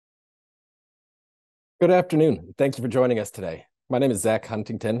Good afternoon. Thank you for joining us today. My name is Zach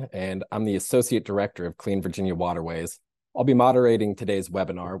Huntington, and I'm the Associate Director of Clean Virginia Waterways. I'll be moderating today's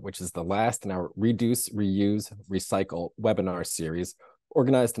webinar, which is the last in our Reduce, Reuse, Recycle webinar series,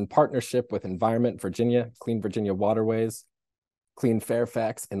 organized in partnership with Environment Virginia, Clean Virginia Waterways, Clean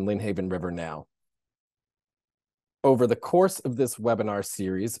Fairfax, and Lynn Haven River Now. Over the course of this webinar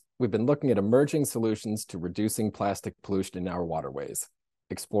series, we've been looking at emerging solutions to reducing plastic pollution in our waterways,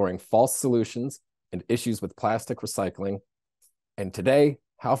 exploring false solutions and issues with plastic recycling, and today,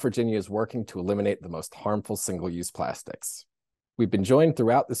 how Virginia is working to eliminate the most harmful single-use plastics. We've been joined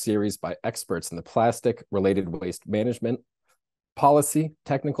throughout the series by experts in the plastic-related waste management, policy,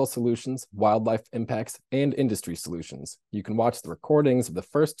 technical solutions, wildlife impacts, and industry solutions. You can watch the recordings of the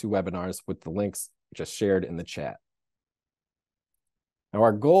first two webinars with the links just shared in the chat. Now,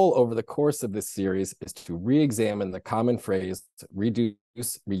 our goal over the course of this series is to re-examine the common phrase, reduce,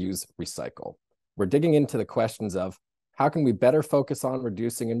 reuse, recycle. We're digging into the questions of how can we better focus on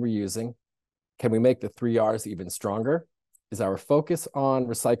reducing and reusing? Can we make the 3 R's even stronger? Is our focus on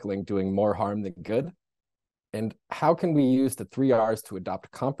recycling doing more harm than good? And how can we use the 3 R's to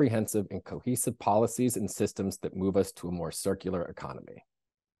adopt comprehensive and cohesive policies and systems that move us to a more circular economy?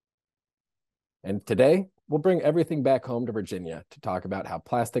 And today, we'll bring everything back home to Virginia to talk about how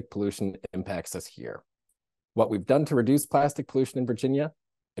plastic pollution impacts us here, what we've done to reduce plastic pollution in Virginia,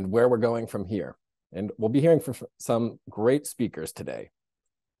 and where we're going from here. And we'll be hearing from some great speakers today.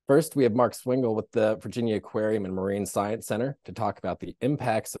 First, we have Mark Swingle with the Virginia Aquarium and Marine Science Center to talk about the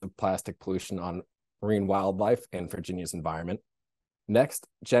impacts of plastic pollution on marine wildlife and Virginia's environment. Next,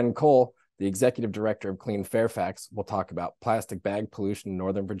 Jen Cole, the Executive Director of Clean Fairfax, will talk about plastic bag pollution in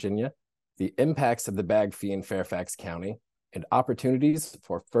Northern Virginia, the impacts of the bag fee in Fairfax County, and opportunities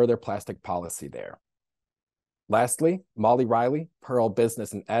for further plastic policy there. Lastly, Molly Riley, Pearl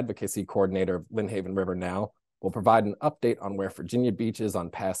Business and Advocacy Coordinator of Lynn Haven River Now, will provide an update on where Virginia Beach is on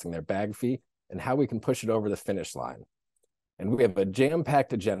passing their bag fee and how we can push it over the finish line. And we have a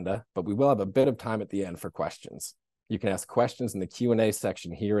jam-packed agenda, but we will have a bit of time at the end for questions. You can ask questions in the Q&A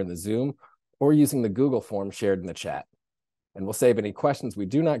section here in the Zoom or using the Google form shared in the chat. And we'll save any questions we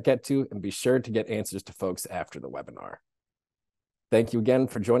do not get to and be sure to get answers to folks after the webinar. Thank you again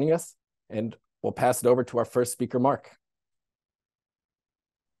for joining us, and we'll pass it over to our first speaker, Mark.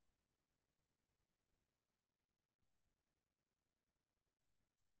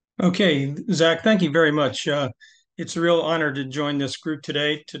 Okay, Zach, thank you very much. It's a real honor to join this group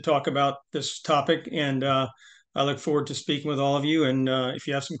today to talk about this topic, and I look forward to speaking with all of you. And if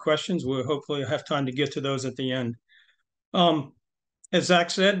you have some questions, we'll hopefully have time to get to those at the end. As Zach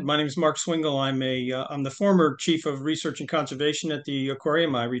said, my name is Mark Swingle. I'm the former Chief of Research and Conservation at the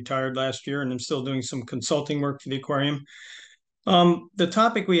aquarium. I retired last year, and I'm still doing some consulting work for the aquarium. The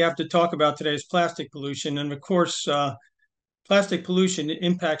topic we have to talk about today is plastic pollution, and of course, plastic pollution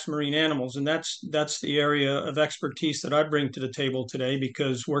impacts marine animals, and that's the area of expertise that I bring to the table today.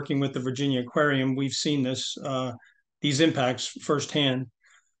 Because working with the Virginia Aquarium, we've seen these impacts firsthand.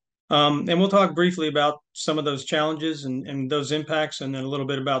 And we'll talk briefly about some of those challenges and those impacts, and then a little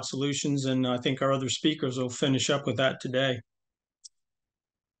bit about solutions. And I think our other speakers will finish up with that today.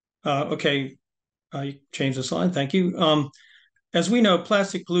 Okay, I changed the slide. Thank you. As we know,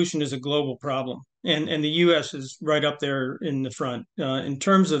 plastic pollution is a global problem, and the U.S. is right up there in the front. In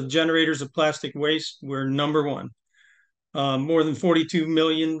terms of generators of plastic waste, we're number one. More than 42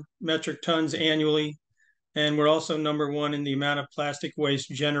 million metric tons annually. And we're also number one in the amount of plastic waste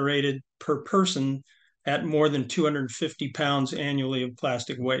generated per person at more than 250 pounds annually of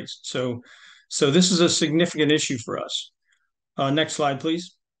plastic waste. So this is a significant issue for us. Next slide,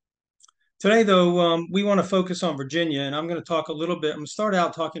 please. Today, though, we want to focus on Virginia, and I'm going to talk a little bit. I'm going to start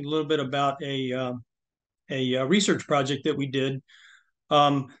out talking a little bit about a research project that we did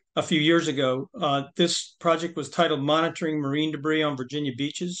a few years ago. This project was titled Monitoring Marine Debris on Virginia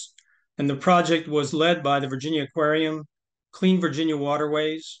Beaches. And the project was led by the Virginia Aquarium, Clean Virginia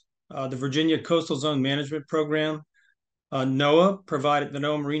Waterways, the Virginia Coastal Zone Management Program, NOAA provided, the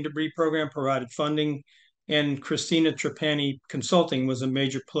NOAA Marine Debris Program provided funding, and Christina Trapani Consulting was a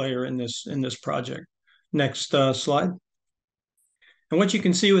major player in this project. Next slide. And what you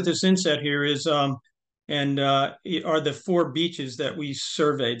can see with this inset here is, are the 4 beaches that we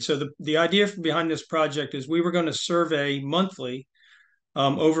surveyed. So the idea behind this project is we were going to survey monthly.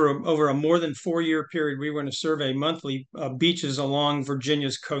 Over a more than 4-year period, we were going to survey monthly beaches along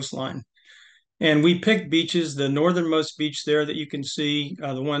Virginia's coastline. And we picked beaches, the northernmost beach there that you can see,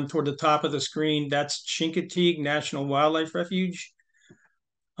 the one toward the top of the screen, that's Chincoteague National Wildlife Refuge.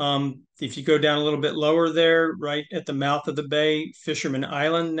 If you go down a little bit lower there, right at the mouth of the bay, Fisherman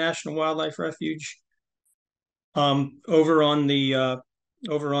Island National Wildlife Refuge. Over on the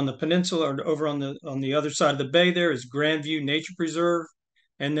peninsula, or over on the other side of the bay, there is Grandview Nature Preserve,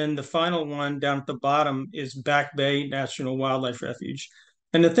 and then the final one down at the bottom is Back Bay National Wildlife Refuge.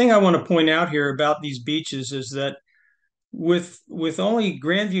 And the thing I want to point out here about these beaches is that with only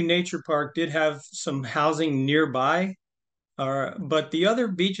Grandview Nature Park did have some housing nearby, but the other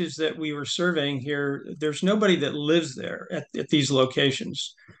beaches that we were surveying here, there's nobody that lives there at these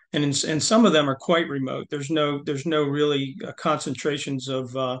locations, and some of them are quite remote. There's no really concentrations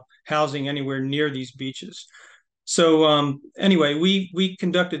of housing anywhere near these beaches. So anyway, we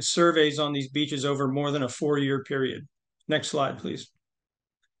conducted surveys on these beaches over more than a 4-year period. Next slide, please.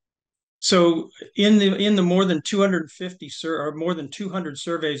 So in the more than 250 or more than 200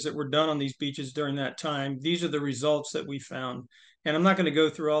 surveys that were done on these beaches during that time, these are the results that we found. And I'm not going to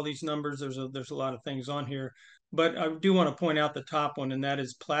go through all these numbers. There's a lot of things on here, but I do want to point out the top one, and that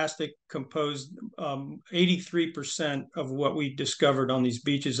is plastic composed 83% of what we discovered on these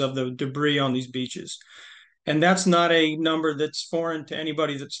beaches, of the debris on these beaches. And that's not a number that's foreign to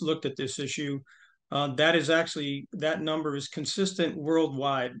anybody that's looked at this issue. That number is consistent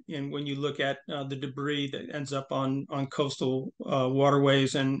worldwide. And when you look at the debris that ends up on coastal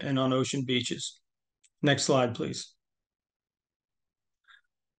waterways and on ocean beaches. Next slide, please.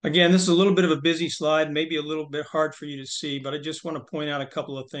 Again, this is a little bit of a busy slide, maybe a little bit hard for you to see, but I just want to point out a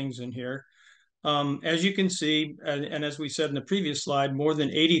couple of things in here. As you can see, and as we said in the previous slide, more than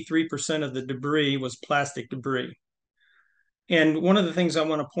 83% of the debris was plastic debris. And one of the things I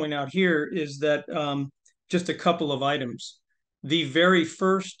want to point out here is that just a couple of items. The very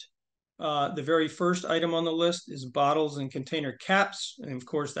first item on the list is bottles and container caps, and of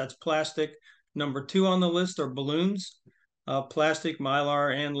course that's plastic. Number 2 on the list are balloons, plastic,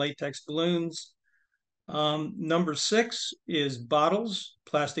 mylar, and latex balloons. Number 6 is bottles,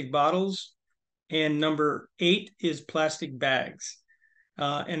 plastic bottles, and number 8 is plastic bags.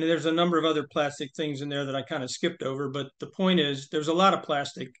 And there's a number of other plastic things in there that I kind of skipped over, but the point is there's a lot of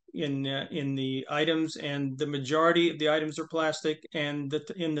plastic in the items, and the majority of the items are plastic, and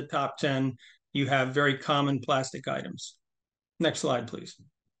in the top 10, you have very common plastic items. Next slide, please.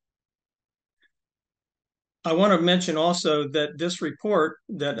 I want to mention also that this report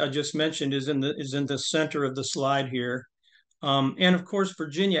that I just mentioned is in the center of the slide here. And of course,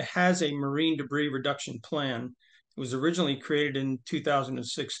 Virginia has a marine debris reduction plan. It was originally created in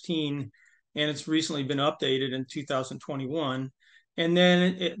 2016, and it's recently been updated in 2021. And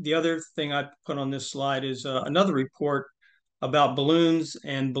then the other thing I put on this slide is another report about balloons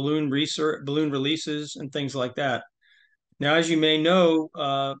and balloon releases and things like that. Now, as you may know,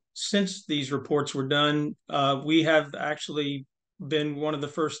 since these reports were done, we have actually been one of the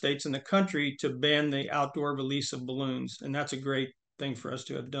first states in the country to ban the outdoor release of balloons, and that's a great thing for us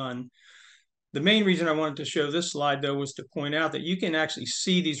to have done. The main reason I wanted to show this slide, though, was to point out that you can actually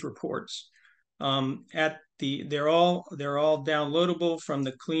see these reports. They're all downloadable from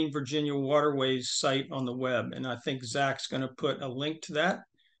the Clean Virginia Waterways site on the web, and I think Zach's going to put a link to that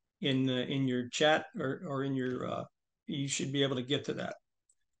in your chat, or in your you should be able to get to that.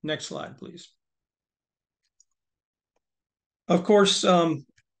 Next slide, please. Of course,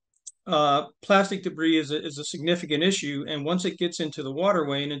 plastic debris is a significant issue, and once it gets into the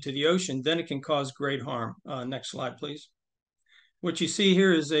waterway and into the ocean, then it can cause great harm. Next slide, please. What you see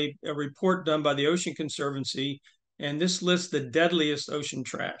here is a report done by the Ocean Conservancy, and this lists the deadliest ocean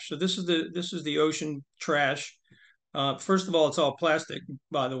trash. So this is the ocean trash. First of all, it's all plastic,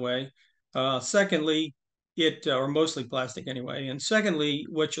 by the way. Secondly, or mostly plastic anyway. And secondly,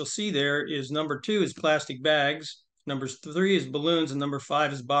 what you'll see there is number 2 is plastic bags. Number 3 is balloons, and number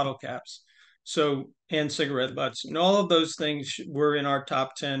 5 is bottle caps. So, and cigarette butts, and all of those things were in our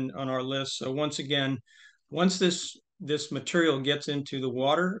top 10 on our list. So once again, once this material gets into the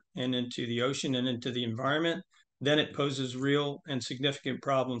water and into the ocean and into the environment, then it poses real and significant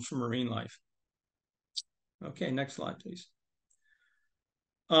problems for marine life. Okay, next slide, please.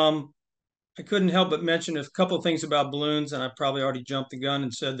 I couldn't help but mention a couple of things about balloons, and I probably already jumped the gun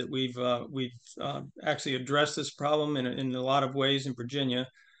and said that we've actually addressed this problem in a lot of ways in Virginia.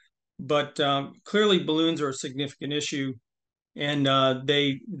 But clearly, balloons are a significant issue, and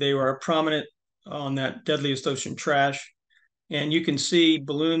they are prominent on that deadliest ocean trash. And you can see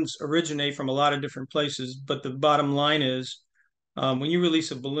balloons originate from a lot of different places, but the bottom line is when you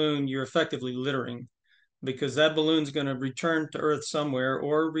release a balloon, you're effectively littering, because that balloon's going to return to Earth somewhere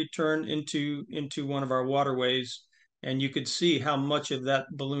or return into one of our waterways. And you could see how much of that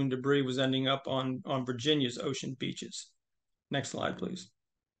balloon debris was ending up on Virginia's ocean beaches. Next slide, please.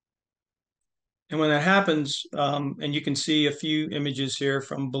 And when that happens, and you can see a few images here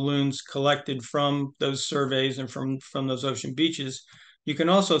from balloons collected from those surveys and from those ocean beaches, you can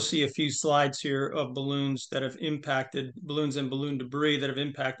also see a few slides here of balloons that have impacted, balloons and balloon debris that have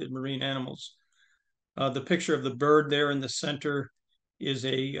impacted marine animals. The picture of the bird there in the center is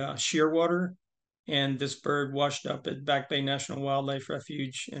a shearwater, and this bird washed up at Back Bay National Wildlife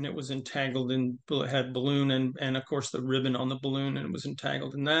Refuge, and it was entangled in, had balloon and of course the ribbon on the balloon, and it was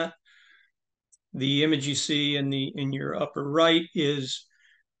entangled in that. The image you see in your upper right is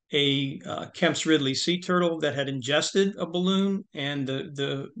a Kemp's Ridley sea turtle that had ingested a balloon, and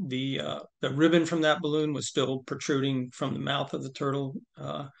the ribbon from that balloon was still protruding from the mouth of the turtle.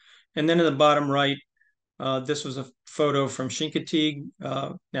 And then in the bottom right, this was a photo from Chincoteague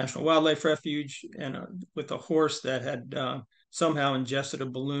National Wildlife Refuge, and with a horse that had somehow ingested a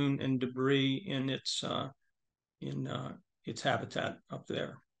balloon and debris in its habitat up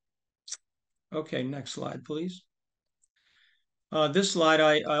there. Okay, next slide, please. This slide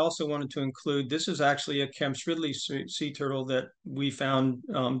I also wanted to include. This is actually a Kemp's Ridley sea turtle that we found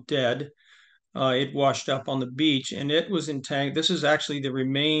dead. It washed up on the beach, and it was entangled. This is actually the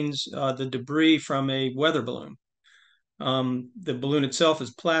remains, the debris from a weather balloon. The balloon itself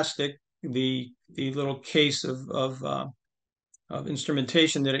is plastic. The little case of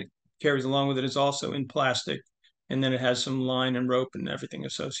instrumentation that it carries along with it is also in plastic, and then it has some line and rope and everything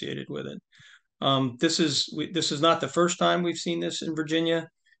associated with it. This is not the first time we've seen this in Virginia,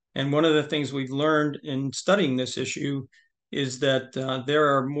 and one of the things we've learned in studying this issue is that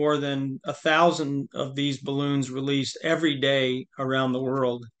there are more than 1,000 of these balloons released every day around the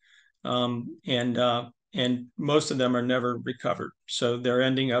world, and most of them are never recovered. So they're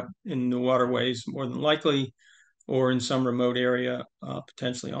ending up in the waterways more than likely, or in some remote area,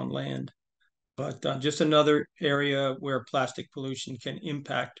 potentially on land. But just another area where plastic pollution can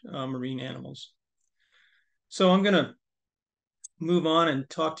impact marine animals. So I'm going to move on and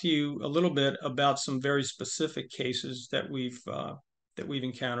talk to you a little bit about some very specific cases that we've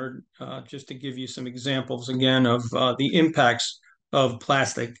encountered, just to give you some examples again of the impacts of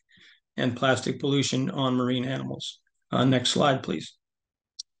plastic and plastic pollution on marine animals. Next slide, please.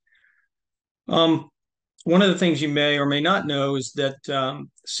 One of the things you may or may not know is that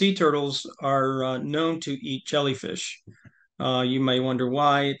sea turtles are known to eat jellyfish. You may wonder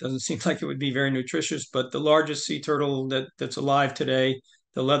why. It doesn't seem like it would be very nutritious, but the largest sea turtle that's alive today,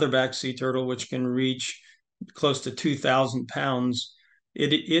 the leatherback sea turtle, which can reach close to 2,000 pounds,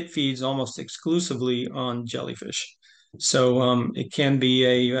 it feeds almost exclusively on jellyfish. So it can be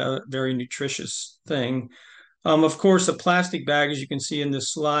a very nutritious thing. Of course, a plastic bag, as you can see in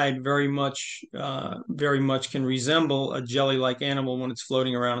this slide, very much can resemble a jelly-like animal when it's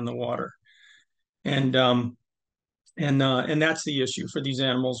floating around in the water, and that's the issue for these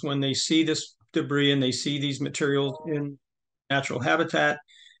animals. When they see this debris and they see these materials in natural habitat,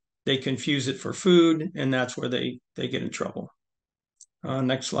 they confuse it for food, and that's where they get in trouble.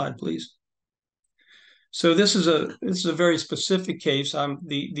 Next slide, please. So this is a very specific case.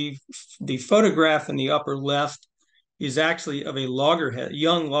 The photograph in the upper left is actually of a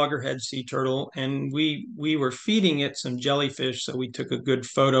young loggerhead sea turtle, and we were feeding it some jellyfish, so we took a good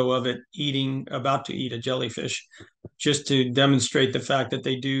photo of it about to eat a jellyfish, just to demonstrate the fact that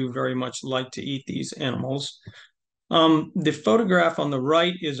they do very much like to eat these animals. The photograph on the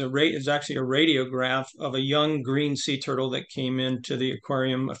right is actually a radiograph of a young green sea turtle that came into the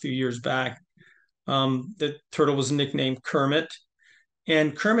aquarium a few years back. The turtle was nicknamed Kermit,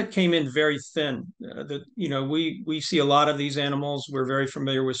 and Kermit came in very thin. We see a lot of these animals. We're very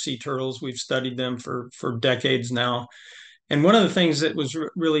familiar with sea turtles. We've studied them for decades now. And one of the things that was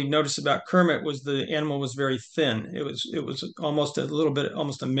really noticed about Kermit was the animal was very thin. It was almost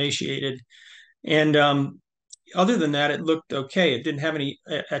almost emaciated. And other than that, it looked okay. It didn't have any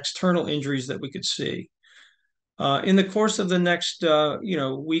external injuries that we could see. In the course of the next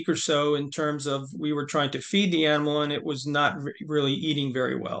week or so, in terms of, we were trying to feed the animal, and it was not really eating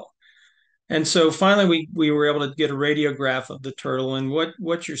very well. And so finally we were able to get a radiograph of the turtle, and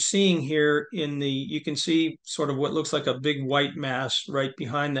what you're seeing here you can see sort of what looks like a big white mass right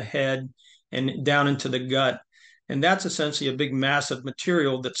behind the head and down into the gut. And that's essentially a big mass of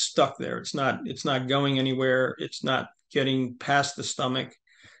material that's stuck there. It's not going anywhere. It's not getting past the stomach.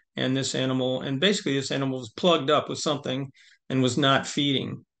 And basically this animal was plugged up with something and was not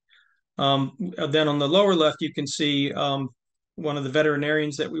feeding. Then on the lower left, you can see one of the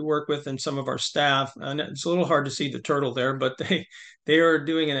veterinarians that we work with and some of our staff. And it's a little hard to see the turtle there, but they are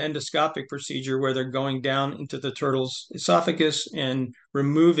doing an endoscopic procedure where they're going down into the turtle's esophagus and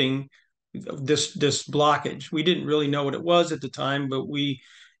removing this blockage. We didn't really know what it was at the time, but we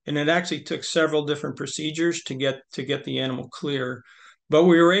and it actually took several different procedures to get the animal clear. But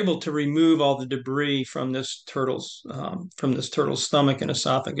we were able to remove all the debris from this turtle's stomach and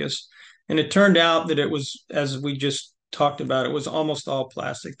esophagus, and it turned out that it was, as we just talked about, it was almost all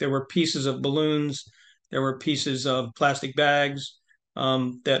plastic. There were pieces of balloons, there were pieces of plastic bags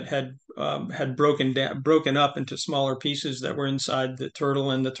that had broken up into smaller pieces that were inside the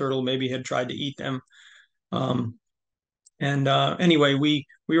turtle, and the turtle maybe had tried to eat them. Um, and anyway, we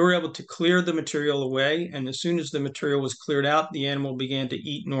were able to clear the material away, and as soon as the material was cleared out, the animal began to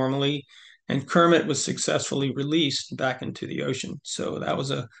eat normally, and Kermit was successfully released back into the ocean. So that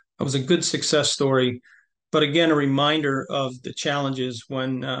was a good success story, but again, a reminder of the challenges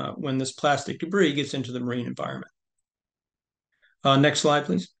when this plastic debris gets into the marine environment. Next slide,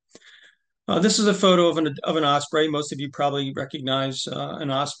 please. This is a photo of an osprey. Most of you probably recognize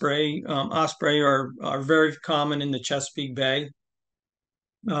an osprey. Osprey are very common in the Chesapeake Bay,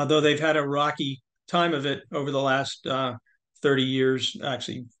 though they've had a rocky time of it over the last 30 years,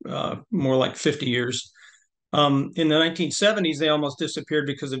 actually more like 50 years. In the 1970s, they almost disappeared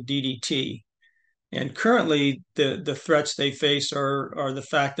because of DDT. And currently, the threats they face are the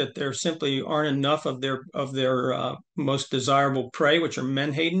fact that there simply aren't enough of their most desirable prey, which are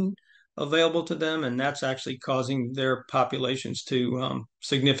menhaden, available to them, and that's actually causing their populations to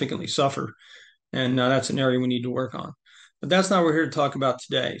significantly suffer. And that's an area we need to work on. But that's not what we're here to talk about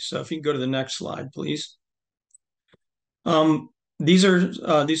today. So if you can go to the next slide, please. These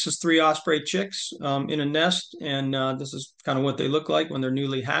is three osprey chicks in a nest, and this is kind of what they look like when they're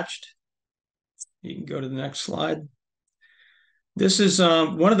newly hatched. You can go to the next slide. This is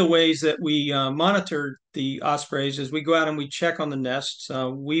one of the ways that we monitor the ospreys is we go out and we check on the nests.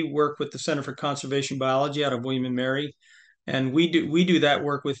 We work with the Center for Conservation Biology out of William and Mary, and we do that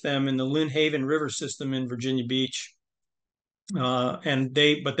work with them in the Lynn Haven River system in Virginia Beach. And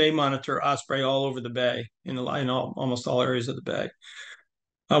they monitor osprey all over the bay in almost all areas of the bay.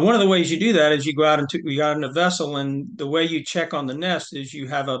 One of the ways you do that is you go out in a vessel, and the way you check on the nest is you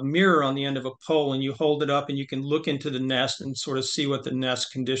have a mirror on the end of a pole, and you hold it up, and you can look into the nest and sort of see what the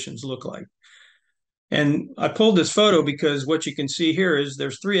nest conditions look like. And I pulled this photo because what you can see here is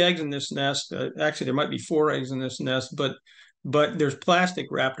there's 3 eggs in this nest. Actually, there might be 4 eggs in this nest, but there's plastic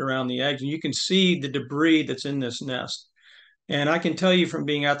wrapped around the eggs, and you can see the debris that's in this nest. And I can tell you from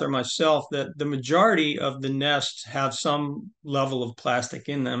being out there myself that the majority of the nests have some level of plastic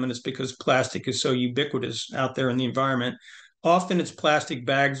in them, and it's because plastic is so ubiquitous out there in the environment. Often it's plastic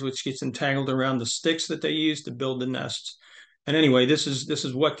bags which gets entangled around the sticks that they use to build the nests. And anyway, this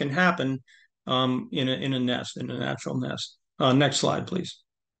is what can happen in a nest, in a natural nest. Next slide, please.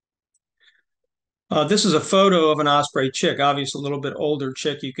 This is a photo of an osprey chick, obviously a little bit older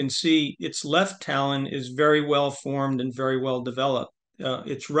chick. You can see its left talon is very well formed and very well developed.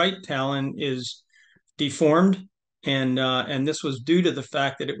 Its right talon is deformed, and this was due to the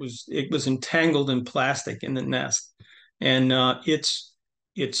fact that it was entangled in plastic in the nest, and its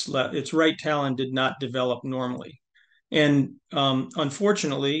right talon did not develop normally. And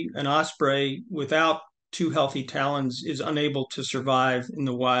unfortunately, an osprey without 2 healthy talons is unable to survive in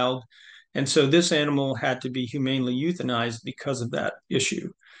the wild. And so this animal had to be humanely euthanized because of that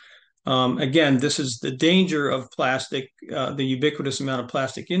issue. Again, this is the danger of plastic, the ubiquitous amount of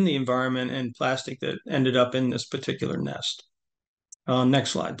plastic in the environment, and plastic that ended up in this particular nest. Next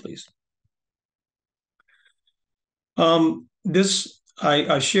slide, please.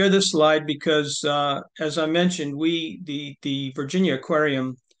 I share this slide because, as I mentioned, the Virginia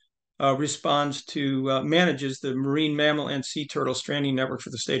Aquarium manages the marine mammal and sea turtle stranding network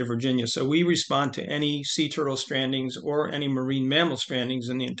for the state of Virginia. So we respond to any sea turtle strandings or any marine mammal strandings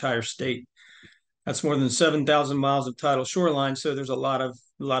in the entire state. That's more than 7,000 miles of tidal shoreline. So there's a lot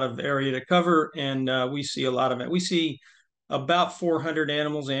of area to cover, and we see a lot of it. We see about 400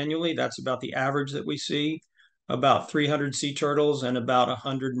 animals annually. That's about the average that we see. About 300 sea turtles and about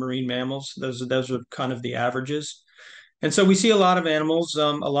 100 marine mammals. Those are kind of the averages. And so we see a lot of animals.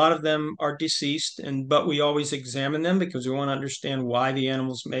 A lot of them are deceased, but we always examine them because we want to understand why the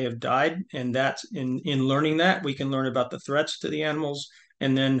animals may have died. And that's in learning that, we can learn about the threats to the animals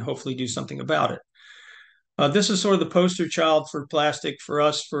and then hopefully do something about it. This is sort of the poster child for plastic for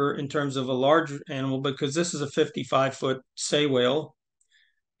us in terms of a large animal, because this is a 55-foot sei whale.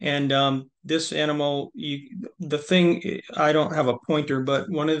 And this animal, I don't have a pointer, but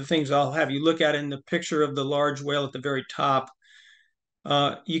one of the things I'll have you look at in the picture of the large whale at the very top,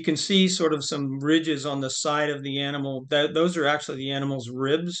 you can see sort of some ridges on the side of the animal. Those are actually the animal's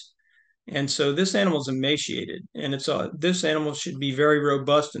ribs. And so this animal's emaciated, and this animal should be very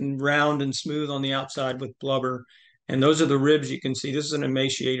robust and round and smooth on the outside with blubber. And those are the ribs you can see. This is an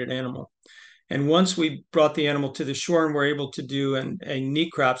emaciated animal. And once we brought the animal to the shore and were able to do a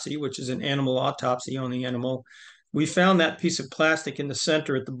necropsy, which is an animal autopsy on the animal, we found that piece of plastic in the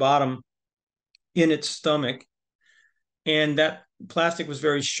center at the bottom in its stomach. And that plastic was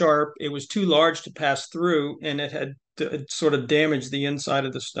very sharp. It was too large to pass through, and it had sort of damaged the inside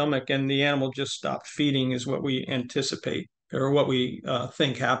of the stomach, and the animal just stopped feeding, is what we anticipate, or what we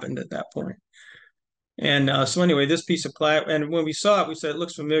think happened at that point. And so anyway, this piece of plastic, and when we saw it, we said it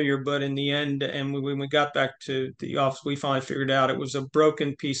looks familiar, but in the end, and when we got back to the office, we finally figured out it was a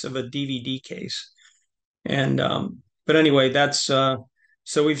broken piece of a DVD case. And but anyway, that's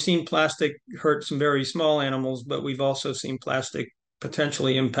so we've seen plastic hurt some very small animals, but we've also seen plastic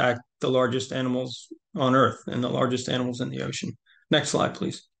potentially impact the largest animals on Earth and the largest animals in the ocean. Next slide,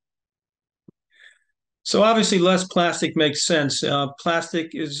 please. So obviously less plastic makes sense.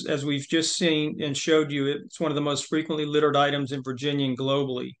 Plastic is, as we've just seen and showed you, it's one of the most frequently littered items in Virginia and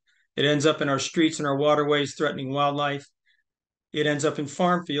globally. It ends up in our streets and our waterways, threatening wildlife. It ends up in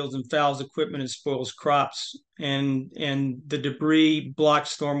farm fields and fouls equipment and spoils crops. And the debris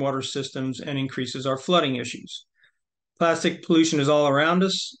blocks stormwater systems and increases our flooding issues. Plastic pollution is all around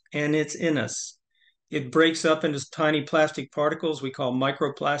us, and it's in us. It breaks up into tiny plastic particles we call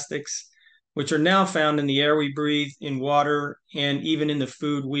microplastics, which are now found in the air we breathe, in water, and even in the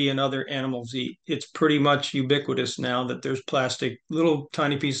food we and other animals eat. It's pretty much ubiquitous now that there's plastic, little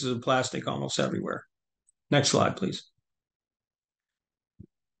tiny pieces of plastic almost everywhere. Next slide, please.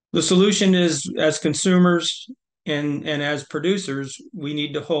 The solution is, as consumers and as producers, we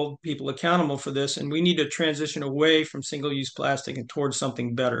need to hold people accountable for this, and we need to transition away from single-use plastic and towards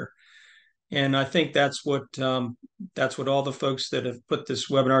something better. And I think that's what all the folks that have put this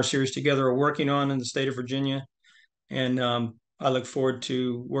webinar series together are working on in the state of Virginia. And I look forward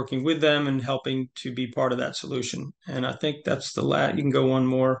to working with them and helping to be part of that solution. And I think that's the last. You can go one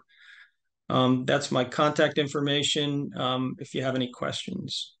more. That's my contact information if you have any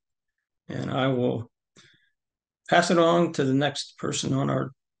questions. And I will pass it on to the next person on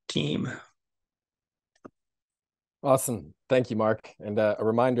our team. Awesome. Thank you, Mark. And a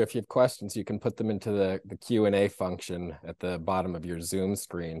reminder, if you have questions, you can put them into the Q&A function at the bottom of your Zoom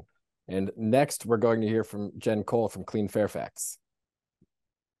screen. And next, we're going to hear from Jen Cole from Clean Fairfax.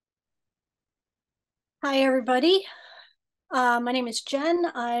 Hi, everybody. My name is Jen.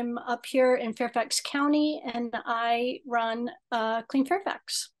 I'm up here in Fairfax County, and I run Clean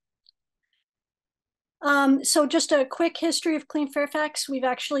Fairfax. So just a quick history of Clean Fairfax. We've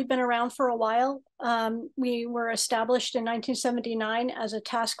actually been around for a while. We were established in 1979 as a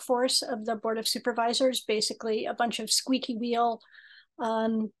task force of the Board of Supervisors, basically a bunch of squeaky wheel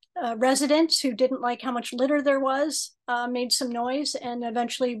residents who didn't like how much litter there was, made some noise, and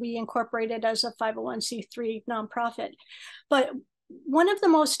eventually we incorporated as a 501c3 nonprofit. But one of the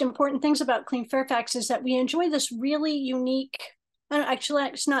most important things about Clean Fairfax is that we enjoy this really unique, actually,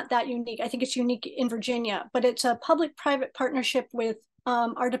 it's not that unique. I think it's unique in Virginia, but it's a public-private partnership with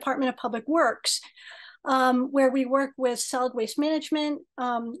our Department of Public Works, where we work with solid waste management,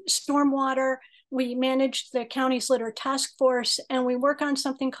 stormwater. We manage the county's litter task force, and we work on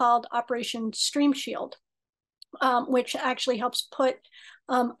something called Operation Stream Shield, which actually helps put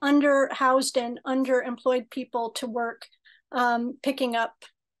under-housed and underemployed people to work picking up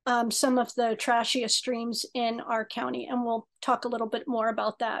some of the trashiest streams in our county, and we'll talk a little bit more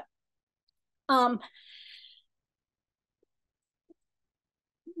about that.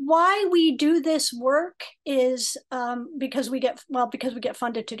 Why we do this work is because we get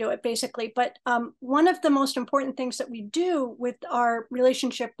funded to do it, basically. But one of the most important things that we do with our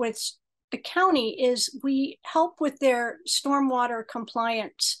relationship with the county is we help with their stormwater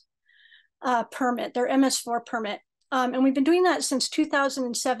compliance permit, their MS4 permit. And we've been doing that since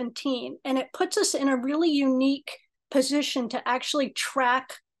 2017. And it puts us in a really unique position to actually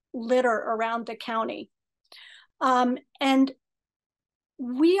track litter around the county. And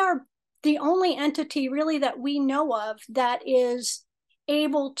we are the only entity really that we know of that is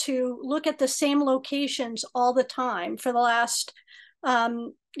able to look at the same locations all the time for the last,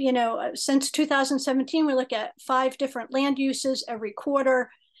 since 2017, we look at 5 different land uses every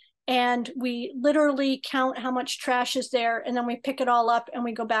quarter. And we literally count how much trash is there, and then we pick it all up and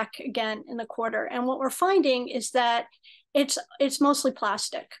we go back again in the quarter. And what we're finding is that it's mostly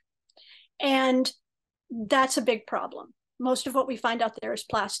plastic. And that's a big problem. Most of what we find out there is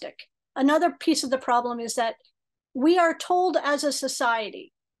plastic. Another piece of the problem is that we are told as a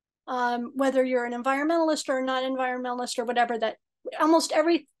society, whether you're an environmentalist or not environmentalist or whatever, that almost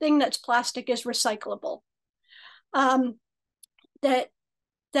everything that's plastic is recyclable. That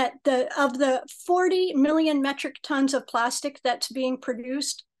that of the 40 million metric tons of plastic that's being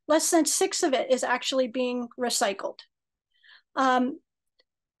produced, less than 6 of it is actually being recycled.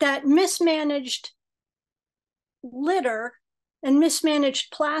 That mismanaged litter and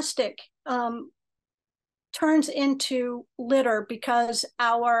mismanaged plastic turns into litter because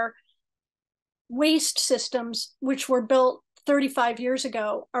our waste systems, which were built 35 years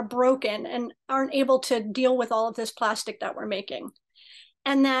ago, are broken and aren't able to deal with all of this plastic that we're making.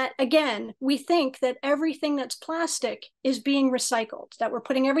 And that, again, we think that everything that's plastic is being recycled, that we're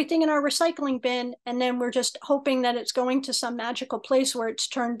putting everything in our recycling bin, and then we're just hoping that it's going to some magical place where it's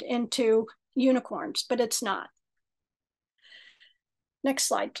turned into unicorns, but it's not. Next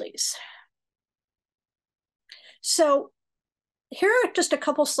slide, please. So here are just a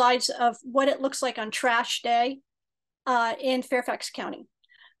couple slides of what it looks like on trash day in Fairfax County.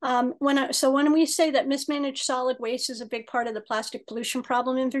 When we say that mismanaged solid waste is a big part of the plastic pollution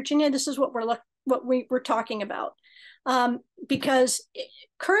problem in Virginia, this is what we're talking about. Because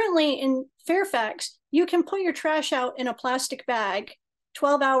currently in Fairfax, you can put your trash out in a plastic bag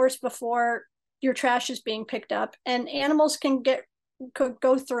 12 hours before your trash is being picked up, and animals can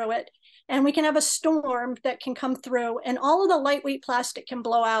go through it, and we can have a storm that can come through, and all of the lightweight plastic can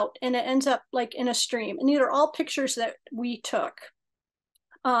blow out, and it ends up like in a stream. And these are all pictures that we took.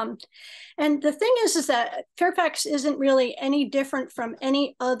 And the thing is that Fairfax isn't really any different from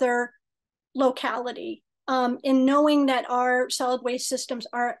any other locality in knowing that our solid waste systems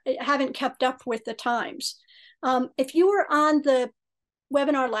haven't kept up with the times. If you were on the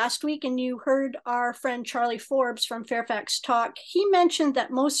webinar last week and you heard our friend Charlie Forbes from Fairfax talk, he mentioned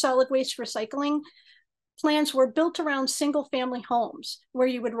that most solid waste recycling plants were built around single family homes where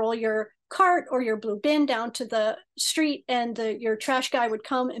you would roll your cart or your blue bin down to the street, and your trash guy would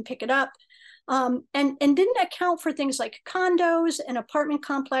come and pick it up, and didn't account for things like condos and apartment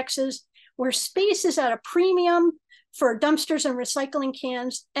complexes where space is at a premium for dumpsters and recycling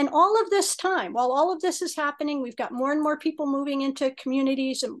cans. And all of this time, while all of this is happening, we've got more and more people moving into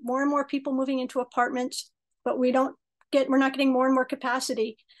communities and more people moving into apartments, but we're not getting more and more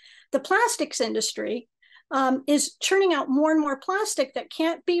capacity. The plastics industry is churning out more and more plastic that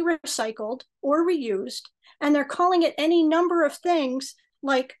can't be recycled or reused. And they're calling it any number of things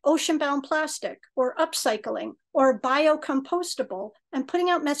like ocean-bound plastic or upcycling or biocompostable, and putting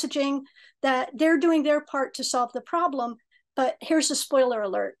out messaging that they're doing their part to solve the problem. But here's a spoiler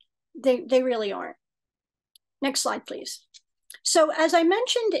alert, they really aren't. Next slide, please. So as I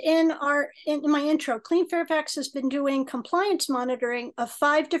mentioned in my intro, Clean Fairfax has been doing compliance monitoring of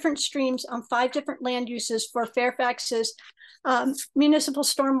 5 different streams on 5 different land uses for Fairfax's municipal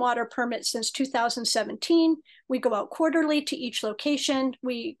stormwater permit since 2017. We go out quarterly to each location.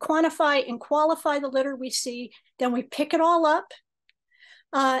 We quantify and qualify the litter we see. Then we pick it all up.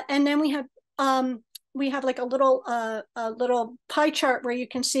 And then we have like a little pie chart where you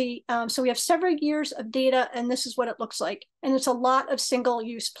can see, so we have several years of data, and this is what it looks like. And it's a lot of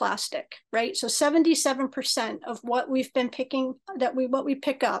single-use plastic, right? So 77% of what we've been picking, what we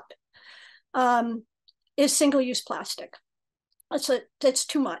pick up is single-use plastic. That's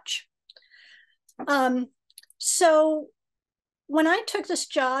too much. So when I took this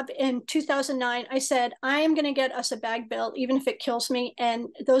job in 2009, I said, I am going to get us a bag bill, even if it kills me. And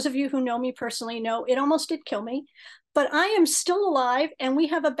those of you who know me personally know it almost did kill me, but I am still alive, and we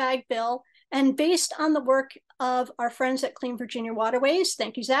have a bag bill. And based on the work of our friends at Clean Virginia Waterways,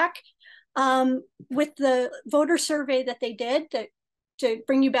 thank you, Zach, with the voter survey that they did, to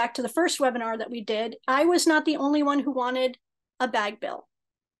bring you back to the first webinar that we did, I was not the only one who wanted a bag bill.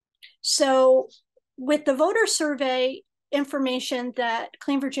 So with the voter survey information that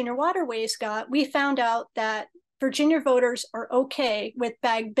Clean Virginia Waterways got, we found out that Virginia voters are okay with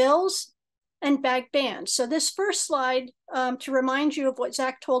bag bills and bag bans. So this first slide, to remind you of what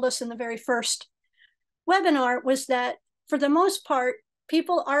Zach told us in the very first webinar, was that for the most part,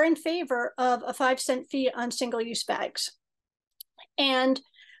 people are in favor of a 5-cent fee on single-use bags. And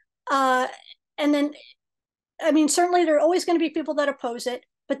then, I mean, certainly there are always going to be people that oppose it.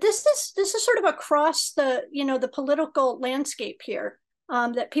 But this is sort of across the, the political landscape here,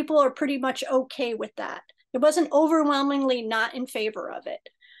 that people are pretty much okay with that. It wasn't overwhelmingly not in favor of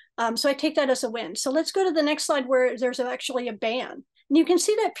it. So I take that as a win. So let's go to the next slide where there's actually a ban. And you can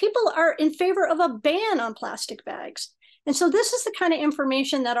see that people are in favor of a ban on plastic bags. And so this is the kind of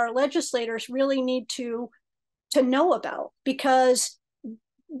information that our legislators really need to know about, because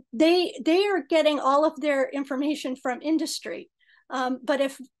they are getting all of their information from industry. But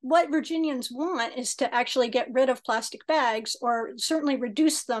if what Virginians want is to actually get rid of plastic bags, or certainly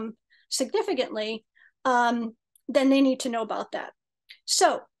reduce them significantly, then they need to know about that.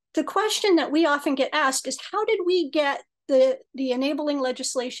 So the question that we often get asked is, how did we get the enabling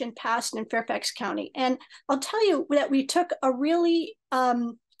legislation passed in Fairfax County? And I'll tell you that we took a really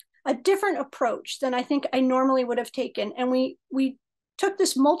a different approach than I think I normally would have taken. And we took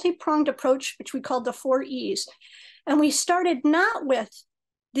this multi-pronged approach, which we called the 4 E's. And we started not with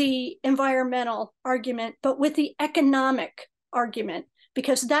the environmental argument, but with the economic argument,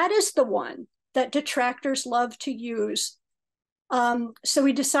 because that is the one that detractors love to use. So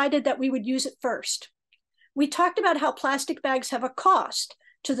we decided that we would use it first. We talked about how plastic bags have a cost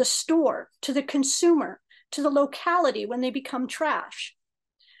to the store, to the consumer, to the locality when they become trash.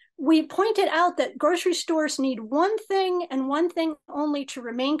 We pointed out that grocery stores need one thing and one thing only to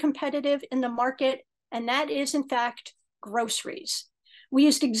remain competitive in the market, and that is, in fact, groceries. We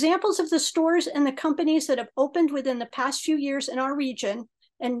used examples of the stores and the companies that have opened within the past few years in our region,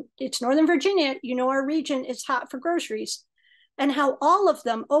 and it's Northern Virginia, you know our region is hot for groceries, and how all of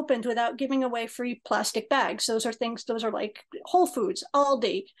them opened without giving away free plastic bags. Those are like Whole Foods,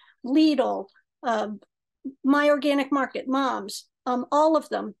 Aldi, Lidl, My Organic Market, Mom's, all of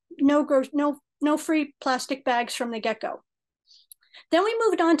them, no free plastic bags from the get-go. Then we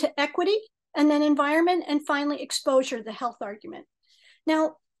moved on to equity, and then environment, and finally exposure, the health argument.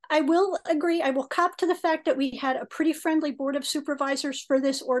 Now, I will agree, I will cop to the fact that we had a pretty friendly board of supervisors for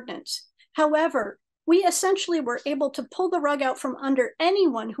this ordinance. However, we essentially were able to pull the rug out from under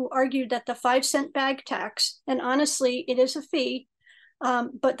anyone who argued that the 5-cent bag tax, and honestly, it is a fee,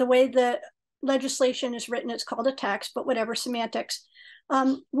 but the way the legislation is written, it's called a tax, but whatever, semantics,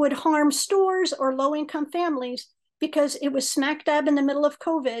 would harm stores or low-income families because it was smack dab in the middle of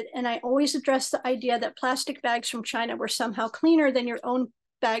COVID. And I always address the idea that plastic bags from China were somehow cleaner than your own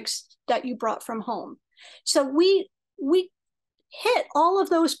bags that you brought from home. So we hit all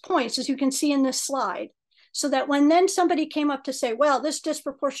of those points, as you can see in this slide, so that when then somebody came up to say, well, this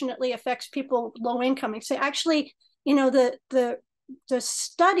disproportionately affects people low income, and say, actually, you know, the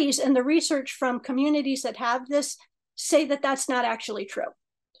studies and the research from communities that have this say that that's not actually true.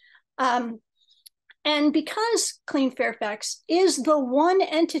 And because Clean Fairfax is the one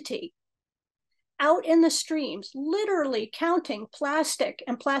entity out in the streams, literally counting plastic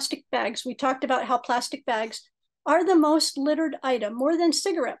and plastic bags, we talked about how plastic bags are the most littered item, more than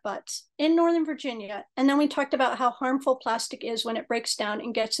cigarette butts, in Northern Virginia. And then we talked about how harmful plastic is when it breaks down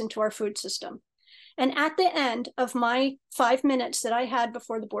and gets into our food system. And at the end of my 5 minutes that I had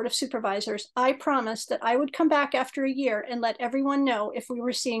before the Board of Supervisors, I promised that I would come back after a year and let everyone know if we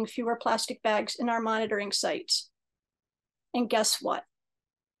were seeing fewer plastic bags in our monitoring sites. And guess what?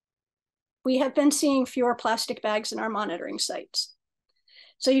 We have been seeing fewer plastic bags in our monitoring sites.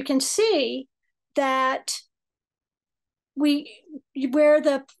 So you can see that I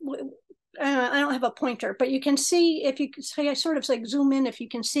don't have a pointer, but you can see, if you say, I sort of like zoom in, if you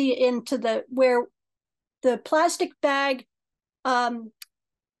can see into where the plastic bag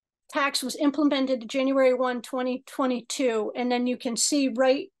tax was implemented January 1, 2022. And then you can see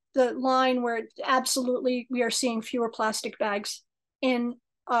right the line where absolutely we are seeing fewer plastic bags in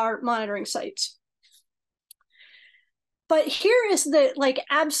our monitoring sites. But here is the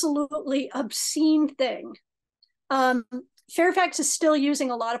absolutely obscene thing. Fairfax is still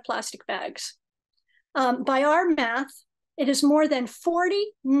using a lot of plastic bags. By our math, it is more than 40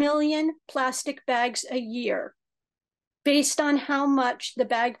 million plastic bags a year, based on how much the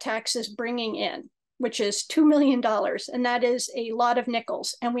bag tax is bringing in, which is $2 million. And that is a lot of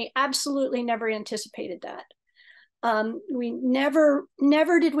nickels. And we absolutely never anticipated that. We never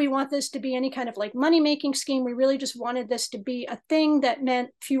did we want this to be any kind of like money-making scheme. We really just wanted this to be a thing that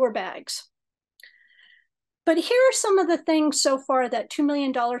meant fewer bags. But here are some of the things so far that $2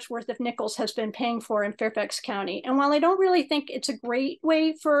 million worth of nickels has been paying for in Fairfax County. And while I don't really think it's a great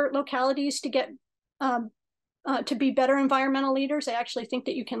way for localities to get to be better environmental leaders, I actually think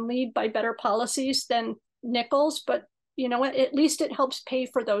that you can lead by better policies than nickels. But you know what? At least it helps pay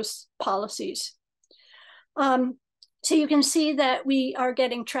for those policies. So you can see that we are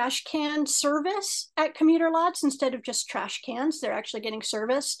getting trash can service at commuter lots instead of just trash cans. They're actually getting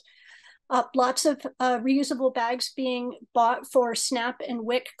serviced. Lots of reusable bags being bought for SNAP and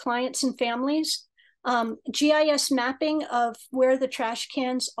WIC clients and families. GIS mapping of where the trash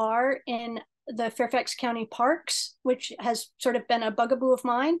cans are in the Fairfax County parks, which has sort of been a bugaboo of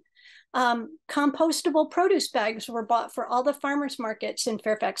mine. Compostable produce bags were bought for all the farmers markets in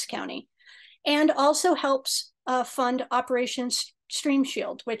Fairfax County, and also helps fund Operation Stream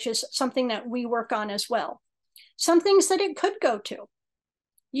Shield, which is something that we work on as well. Some things that it could go to.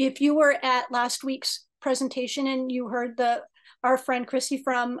 If you were at last week's presentation and you heard our friend Chrissy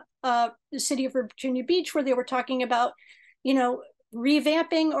from the city of Virginia Beach, where they were talking about, you know,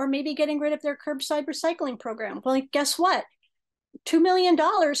 revamping or maybe getting rid of their curbside recycling program. Well, guess what? $2 million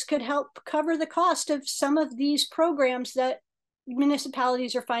could help cover the cost of some of these programs that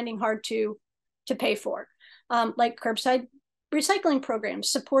municipalities are finding hard to pay for, like curbside recycling programs,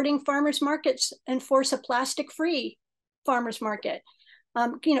 supporting farmers markets, enforce a plastic-free farmers market,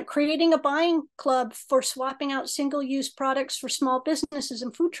 creating a buying club for swapping out single-use products for small businesses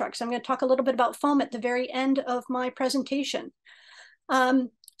and food trucks. I'm going to talk a little bit about foam at the very end of my presentation.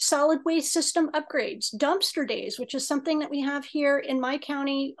 Solid waste system upgrades, dumpster days, which is something that we have here in my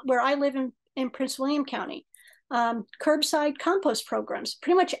county where I live in Prince William County. Curbside compost programs,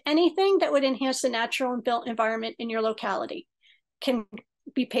 pretty much anything that would enhance the natural and built environment in your locality can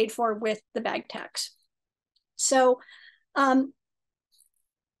be paid for with the bag tax. So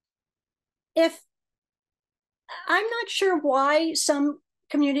if I'm not sure why some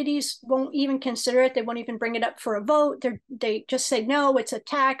communities won't even consider it, they won't even bring it up for a vote. They just say, no, it's a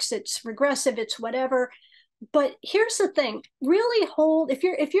tax, it's regressive, it's whatever. But here's the thing, really hold, if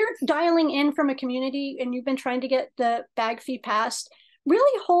you're dialing in from a community and you've been trying to get the bag fee passed,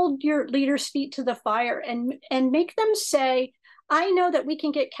 really hold your leaders' feet to the fire and make them say, I know that we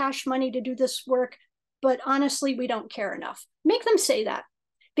can get cash money to do this work, but honestly, we don't care enough. Make them say that.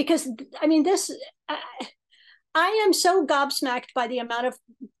 Because, I mean, I am so gobsmacked by the amount of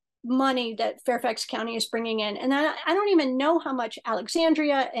money that Fairfax County is bringing in. And I don't even know how much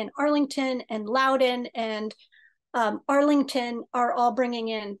Alexandria and Arlington and Loudoun and Arlington are all bringing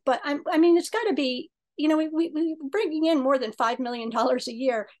in. But I mean, it's got to be, we're bringing in more than $5 million a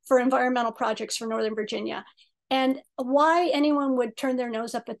year for environmental projects for Northern Virginia. And why anyone would turn their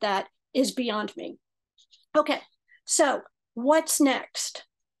nose up at that is beyond me. Okay, so what's next?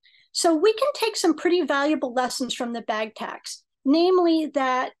 So we can take some pretty valuable lessons from the bag tax, namely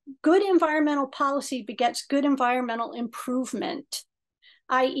that good environmental policy begets good environmental improvement,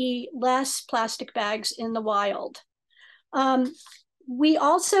 i.e. less plastic bags in the wild. We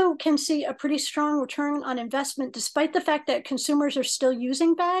also can see a pretty strong return on investment, despite the fact that consumers are still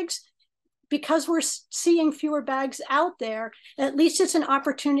using bags. Because we're seeing fewer bags out there, at least it's an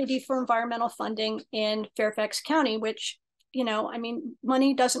opportunity for environmental funding in Fairfax County, which, I mean,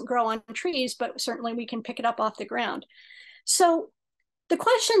 money doesn't grow on trees, but certainly we can pick it up off the ground. So the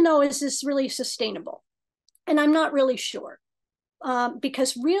question, though, is this really sustainable? And I'm not really sure,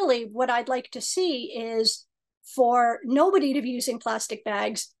 because really what I'd like to see is for nobody to be using plastic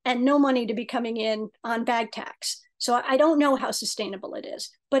bags and no money to be coming in on bag tax. So I don't know how sustainable it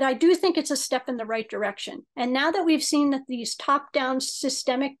is, but I do think it's a step in the right direction. And now that we've seen that these top-down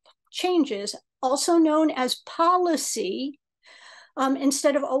systemic changes, also known as policy,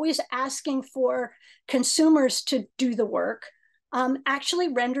 instead of always asking for consumers to do the work,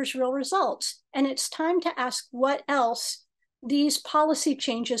 actually renders real results. And it's time to ask what else these policy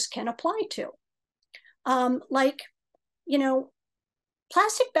changes can apply to.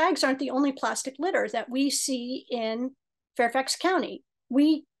 Plastic bags aren't the only plastic litter that we see in Fairfax County.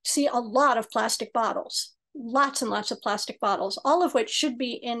 We see a lot of plastic bottles, lots and lots of plastic bottles, all of which should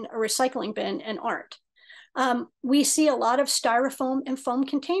be in a recycling bin and aren't. We see a lot of styrofoam and foam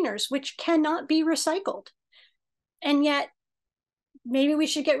containers, which cannot be recycled. And yet, maybe we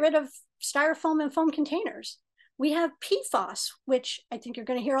should get rid of styrofoam and foam containers. We have PFAS, which I think you're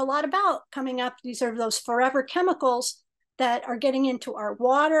going to hear a lot about coming up. These are those forever chemicals that are getting into our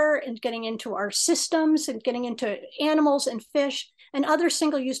water and getting into our systems and getting into animals and fish and other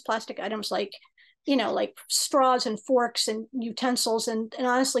single-use plastic items like straws and forks and utensils and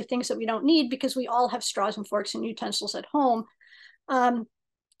honestly things that we don't need because we all have straws and forks and utensils at home.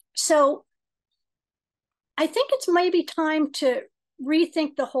 So I think it's maybe time to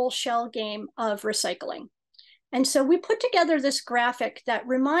rethink the whole shell game of recycling. And so we put together this graphic that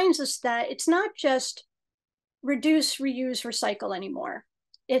reminds us that it's not just reduce, reuse, recycle anymore.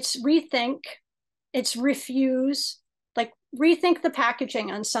 It's rethink, it's refuse, like rethink the packaging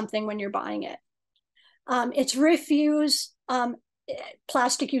on something when you're buying it. It's refuse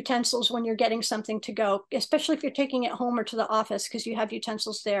plastic utensils when you're getting something to go, especially if you're taking it home or to the office because you have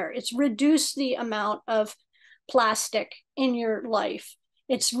utensils there. It's reduce the amount of plastic in your life.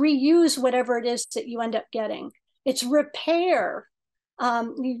 It's reuse whatever it is that you end up getting. It's repair.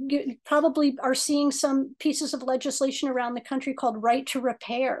 You probably are seeing some pieces of legislation around the country called right to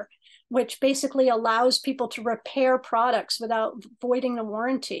repair, which basically allows people to repair products without voiding the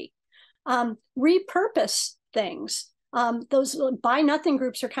warranty. Repurpose things. Those buy nothing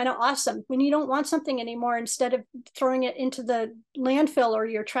groups are kind of awesome. When you don't want something anymore, instead of throwing it into the landfill or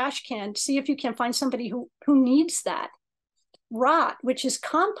your trash can, see if you can find somebody who needs that. Rot, which is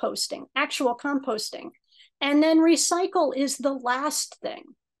composting, actual composting. And then recycle is the last thing.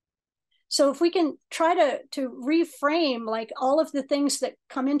 So if we can try to reframe like all of the things that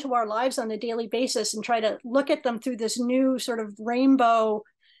come into our lives on a daily basis and try to look at them through this new sort of rainbow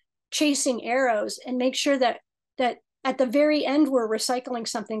chasing arrows, and make sure that at the very end we're recycling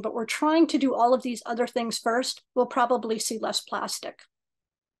something, but we're trying to do all of these other things first, we'll probably see less plastic.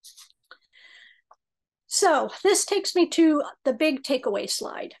 So this takes me to the big takeaway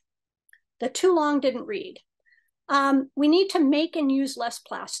slide. The too long didn't read. We need to make and use less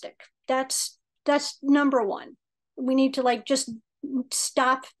plastic. That's number one. We need to like just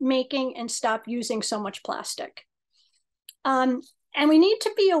stop making and stop using so much plastic. And we need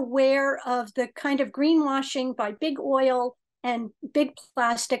to be aware of the kind of greenwashing by big oil and big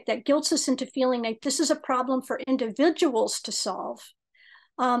plastic that guilts us into feeling like this is a problem for individuals to solve.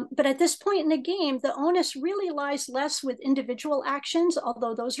 But at this point in the game, the onus really lies less with individual actions,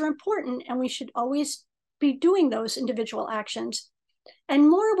 although those are important and we should always be doing those individual actions, and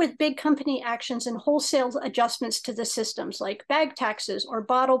more with big company actions and wholesale adjustments to the systems like bag taxes or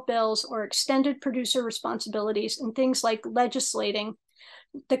bottle bills or extended producer responsibilities, and things like legislating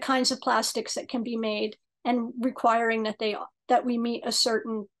the kinds of plastics that can be made and requiring that we meet a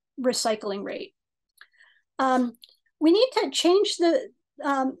certain recycling rate. We need to change the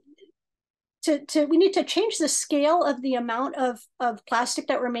we need to change the scale of the amount of plastic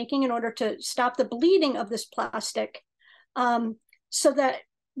that we're making in order to stop the bleeding of this plastic, so that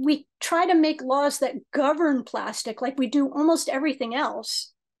we try to make laws that govern plastic like we do almost everything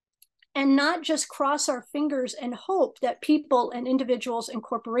else, and not just cross our fingers and hope that people and individuals and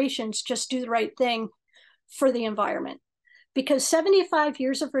corporations just do the right thing for the environment. Because 75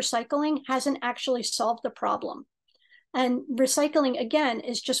 years of recycling hasn't actually solved the problem. And recycling, again,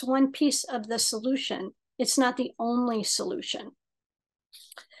 is just one piece of the solution. It's not the only solution.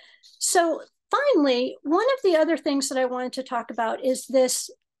 So finally, one of the other things that I wanted to talk about is this.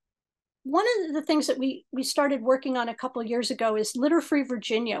 One of the things that we started working on a couple of years ago is Litter-Free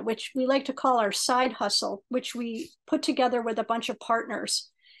Virginia, which we like to call our side hustle, which we put together with a bunch of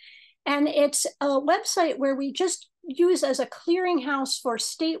partners. And it's a website where we just use as a clearinghouse for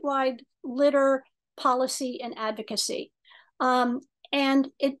statewide litter policy and advocacy. And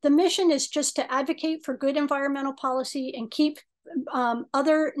the mission is just to advocate for good environmental policy and keep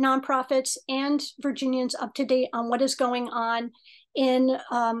other nonprofits and Virginians up to date on what is going on in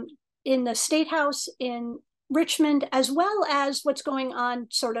the State House in Richmond, as well as what's going on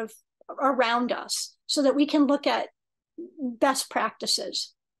sort of around us, so that we can look at best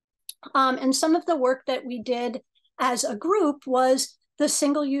practices. And some of the work that we did as a group was the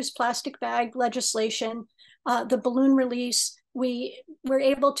single-use plastic bag legislation, the balloon release. We were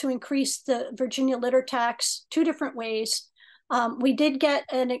able to increase the Virginia litter tax 2 different ways. We did get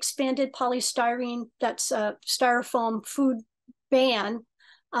an expanded polystyrene, that's a styrofoam food ban,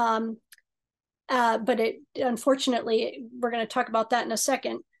 but unfortunately, we're going to talk about that in a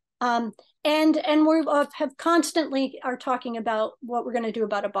second. And we have constantly are talking about what we're going to do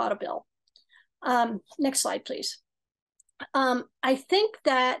about a bottle bill. Next slide, please. I think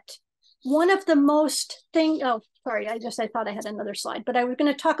that one of the most I thought I had another slide, but I was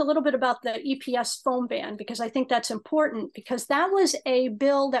going to talk a little bit about the EPS foam ban, because I think that's important, because that was a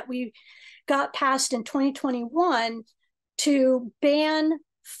bill that we got passed in 2021 to ban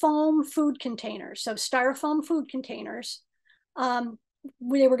foam food containers, so styrofoam food containers.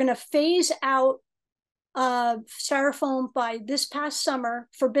 They were going to phase out styrofoam by this past summer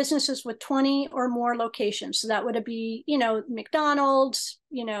for businesses with 20 or more locations. So that would be, McDonald's,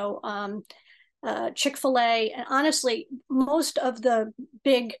 Chick-fil-A. And honestly, most of the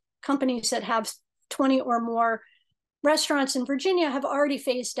big companies that have 20 or more restaurants in Virginia have already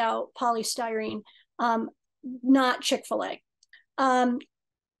phased out polystyrene, not Chick-fil-A. And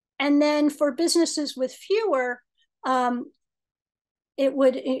then for businesses with fewer, they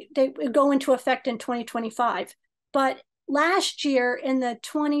would go into effect in 2025. But last year in the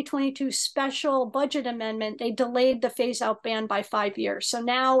 2022 special budget amendment, they delayed the phase out ban by 5 years. So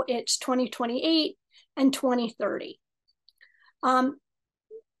now it's 2028 and 2030. Foam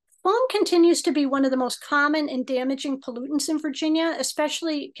continues to be one of the most common and damaging pollutants in Virginia,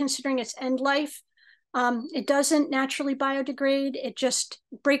 especially considering its end life. It doesn't naturally biodegrade. It just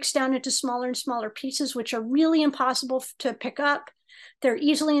breaks down into smaller and smaller pieces, which are really impossible to pick up. They're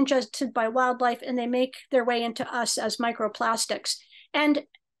easily ingested by wildlife, and they make their way into us as microplastics. And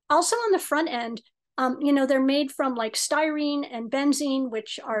also on the front end, they're made from like styrene and benzene,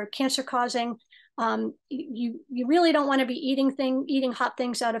 which are cancer causing. You really don't want to be eating hot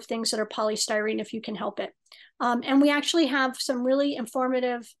things out of things that are polystyrene if you can help it. And we actually have some really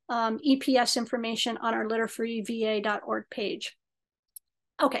informative EPS information on our litterfreeva.org page.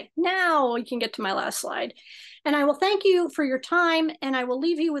 Okay, now we can get to my last slide. And I will thank you for your time, and I will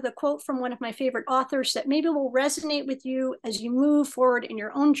leave you with a quote from one of my favorite authors that maybe will resonate with you as you move forward in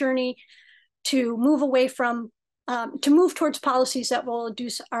your own journey to move away from, to move towards policies that will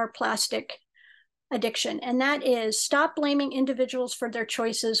reduce our plastic addiction. And that is, stop blaming individuals for their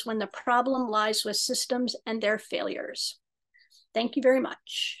choices when the problem lies with systems and their failures. Thank you very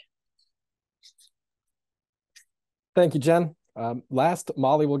much. Thank you, Jen. Last,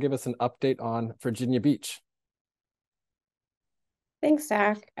 Molly will give us an update on Virginia Beach. Thanks,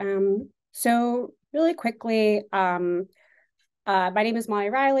 Zach. So really quickly, my name is Molly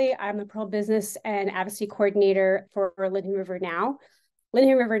Riley. I'm the Pearl Business and Advocacy Coordinator for Limhill River Now.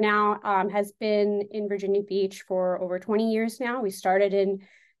 Limhill River Now has been in Virginia Beach for over 20 years now. We started in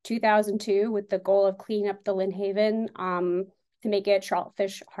 2002 with the goal of cleaning up the Lynn Haven to make it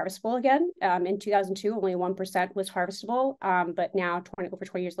shellfish harvestable again. In 2002, only 1% was harvestable, but now over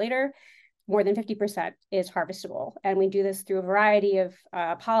 20 years later, more than 50% is harvestable. And we do this through a variety of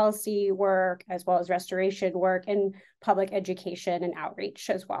policy work, as well as restoration work and public education and outreach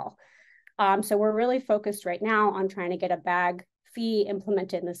as well. So we're really focused right now on trying to get a bag fee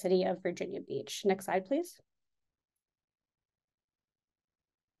implemented in the city of Virginia Beach. Next slide, please.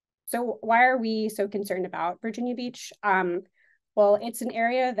 So why are we so concerned about Virginia Beach? Well, it's an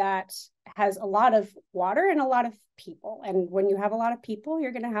area that has a lot of water and a lot of people. And when you have a lot of people,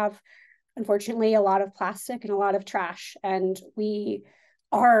 you're going to have, unfortunately, a lot of plastic and a lot of trash. And we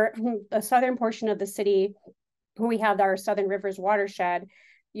are the southern portion of the city, where we have our Southern Rivers watershed.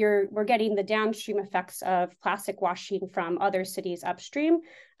 We're getting the downstream effects of plastic washing from other cities upstream,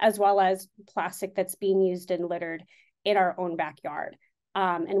 as well as plastic that's being used and littered in our own backyard.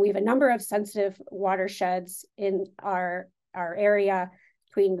 And we have a number of sensitive watersheds in our area,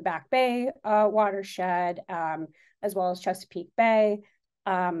 between the Back Bay watershed, as well as Chesapeake Bay.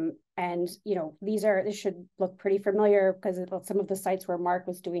 And, you know, this should look pretty familiar because of some of the sites where Mark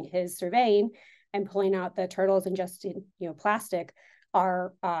was doing his surveying and pulling out the turtles and just, plastic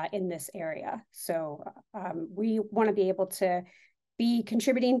are in this area. So we want to be able to be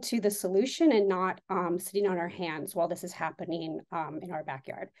contributing to the solution and not sitting on our hands while this is happening in our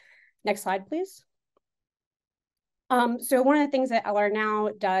backyard. Next slide, please. So one of the things that LR Now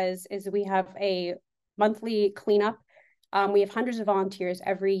does is we have a monthly cleanup. We have hundreds of volunteers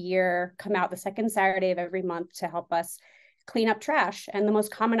every year come out the second Saturday of every month to help us clean up trash. And the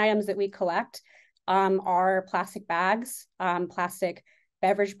most common items that we collect are plastic bags, plastic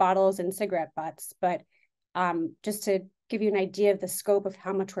beverage bottles, and cigarette butts. But just to give you an idea of the scope of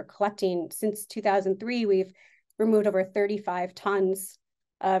how much we're collecting, since 2003, we've removed over 35 tons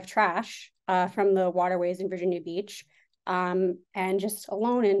of trash from the waterways in Virginia Beach. And just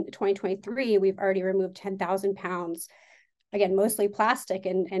alone in 2023, we've already removed 10,000 pounds. Again, mostly plastic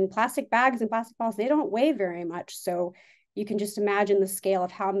and plastic bags and plastic bottles, they don't weigh very much. So you can just imagine the scale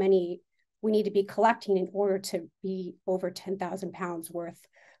of how many we need to be collecting in order to be over 10,000 pounds worth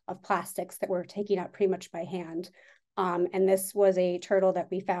of plastics that we're taking out pretty much by hand. And this was a turtle that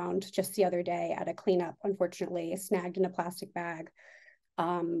we found just the other day at a cleanup, unfortunately, snagged in a plastic bag.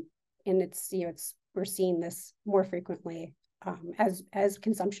 And we're seeing this more frequently as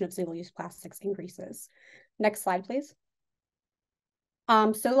consumption of single-use plastics increases. Next slide, please.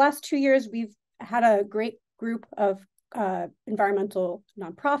 So the last 2 years, we've had a great group of environmental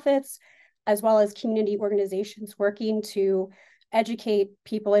nonprofits, as well as community organizations working to educate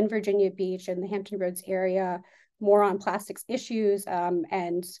people in Virginia Beach and the Hampton Roads area more on plastics issues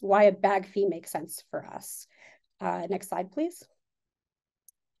and why a bag fee makes sense for us. Next slide, please.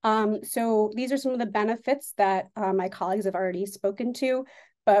 So these are some of the benefits that my colleagues have already spoken to,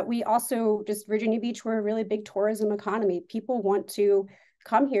 but we also, Virginia Beach, we're a really big tourism economy. People want to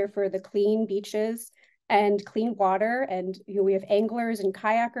come here for the clean beaches and clean water. And we have anglers and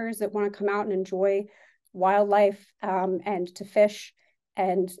kayakers that want to come out and enjoy wildlife and to fish.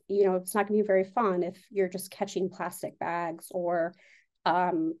 And, it's not going to be very fun if you're just catching plastic bags or,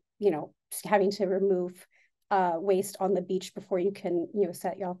 just having to remove waste on the beach before you can,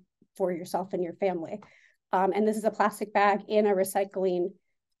 set for yourself and your family. And this is a plastic bag in a recycling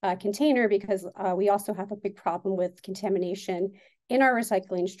container because we also have a big problem with contamination in our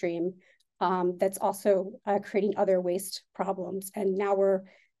recycling stream that's also creating other waste problems. And now we're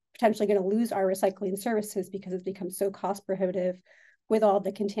potentially going to lose our recycling services because it's become so cost prohibitive with all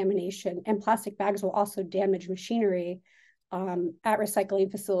the contamination. And plastic bags will also damage machinery at recycling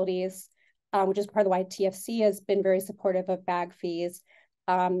facilities, which is part of why TFC has been very supportive of bag fees.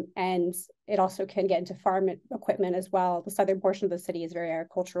 And it also can get into farm equipment as well. The southern portion of the city is very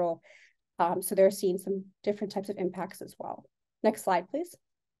agricultural. So they're seeing some different types of impacts as well. Next slide, please.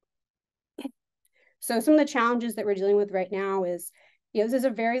 So some of the challenges that we're dealing with right now is, this is a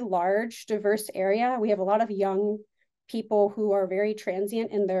very large, diverse area. We have a lot of young people who are very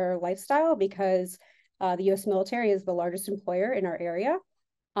transient in their lifestyle because the U.S. military is the largest employer in our area.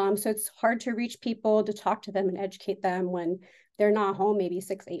 So it's hard to reach people, to talk to them and educate them when they're not home maybe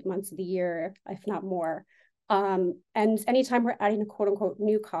 6-8 months of the year, if not more. And anytime we're adding a quote unquote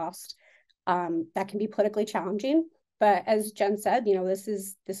new cost, that can be politically challenging. But as Jen said, this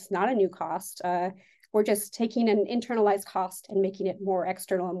is not a new cost. We're just taking an internalized cost and making it more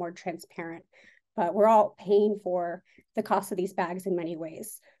external and more transparent. But we're all paying for the cost of these bags in many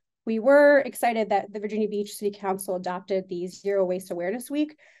ways. We were excited that the Virginia Beach City Council adopted the Zero Waste Awareness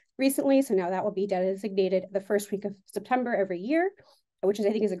Week recently. So now that will be designated the first week of September every year, which I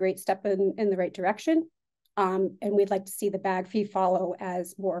think is a great step in the right direction. And we'd like to see the bag fee follow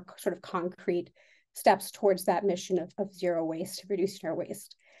as more sort of concrete steps towards that mission of zero waste, reducing our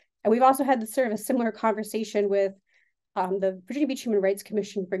waste. And we've also had sort of a similar conversation with the Virginia Beach Human Rights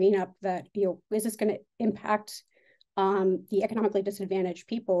Commission, bringing up that, is this going to impact the economically disadvantaged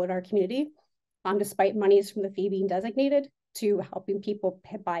people in our community, despite monies from the fee being designated to helping people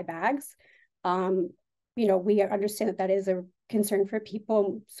buy bags. We understand that is a concern for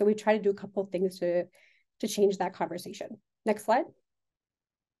people. So we try to do a couple of things to change that conversation. Next slide.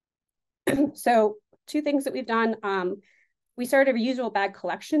 So 2 things that we've done. We started a reusable bag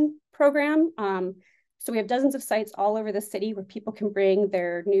collection program. So we have dozens of sites all over the city where people can bring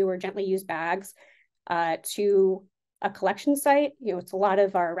their new or gently used bags to a collection site. It's a lot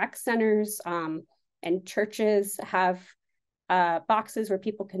of our rec centers and churches have boxes where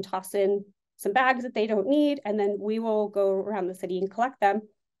people can toss in some bags that they don't need, and then we will go around the city and collect them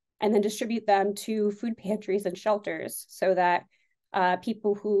and then distribute them to food pantries and shelters so that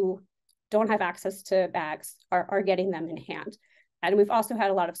people who don't have access to bags are getting them in hand. And we've also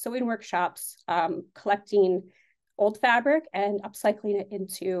had a lot of sewing workshops, collecting old fabric and upcycling it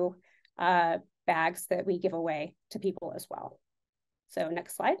into bags that we give away to people as well. So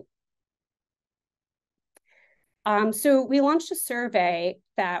next slide. So we launched a survey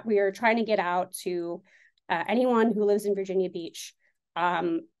that we are trying to get out to anyone who lives in Virginia Beach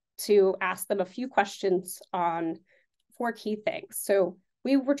to ask them a few questions on 4 key things. So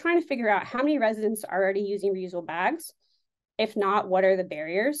we were trying to figure out how many residents are already using reusable bags. If not, what are the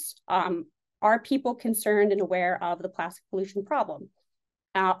barriers? Are people concerned and aware of the plastic pollution problem?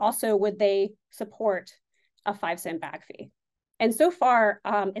 Also, would they support a 5-cent bag fee? And so far,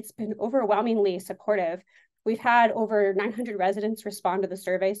 it's been overwhelmingly supportive. We've had over 900 residents respond to the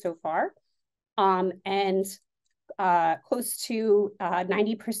survey so far. And close to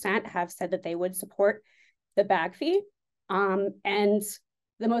 90% have said that they would support the bag fee. And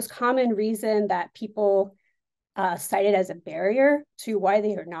the most common reason that people cited as a barrier to why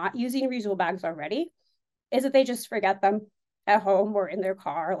they are not using reusable bags already is that they just forget them at home or in their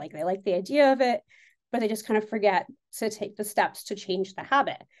car. Like, they like the idea of it, but they just kind of forget to take the steps to change the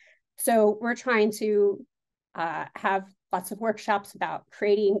habit. So we're trying to have lots of workshops about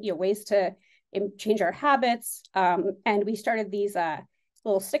creating ways to change our habits. And we started these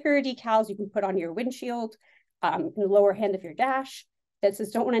little sticker decals you can put on your windshield in the lower hand of your dash that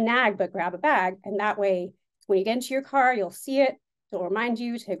says, "Don't want to nag, but grab a bag." And that way, when you get into your car, you'll see it. It'll remind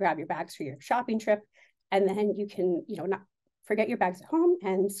you to grab your bags for your shopping trip. And then you can, not forget your bags at home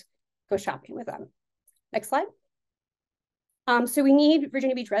and go shopping with them. Next slide. So we need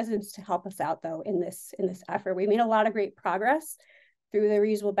Virginia Beach residents to help us out, though, in this effort. We made a lot of great progress through the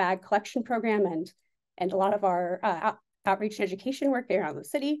reusable bag collection program and a lot of our outreach and education work around the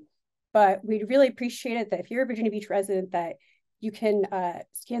city. But we'd really appreciate it that if you're a Virginia Beach resident, that you can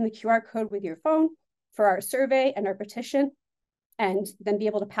scan the QR code with your phone for our survey and our petition, and then be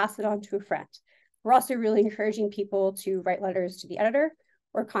able to pass it on to a friend. We're also really encouraging people to write letters to the editor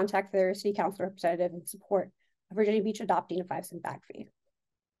or contact their city council representative in support of Virginia Beach adopting a 5-cent bag fee.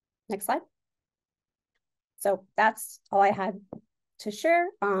 Next slide. So that's all I had to share.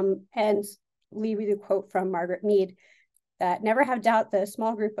 And leave you the quote from Margaret Mead, that never have doubt that a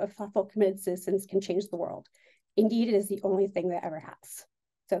small group of thoughtful, committed citizens can change the world. Indeed, it is the only thing that ever has.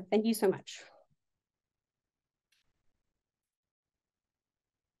 So thank you so much.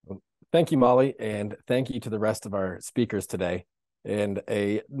 Thank you, Molly, and thank you to the rest of our speakers today. And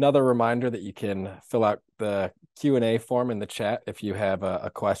another reminder that you can fill out the Q&A form in the chat if you have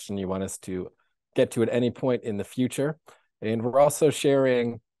a question you want us to get to at any point in the future. And we're also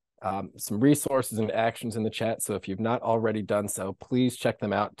sharing some resources and actions in the chat. So if you've not already done so, please check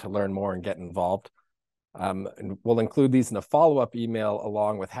them out to learn more and get involved. And we'll include these in a follow-up email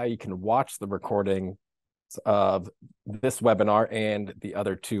along with how you can watch the recording of this webinar and the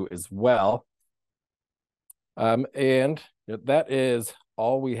other two as well. And that is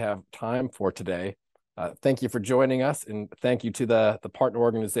all we have time for today. Thank you for joining us, and thank you to the partner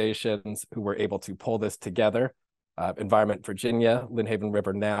organizations who were able to pull this together. Environment Virginia, Lynn Haven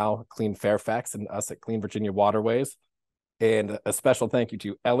River Now, Clean Fairfax, and us at Clean Virginia Waterways. And a special thank you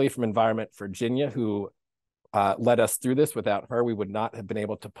to Ellie from Environment Virginia, who led us through this. Without her, we would not have been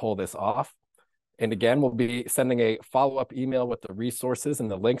able to pull this off. And again, we'll be sending a follow-up email with the resources and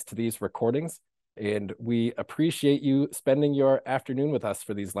the links to these recordings. And we appreciate you spending your afternoon with us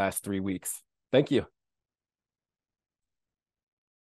for these last 3 weeks. Thank you.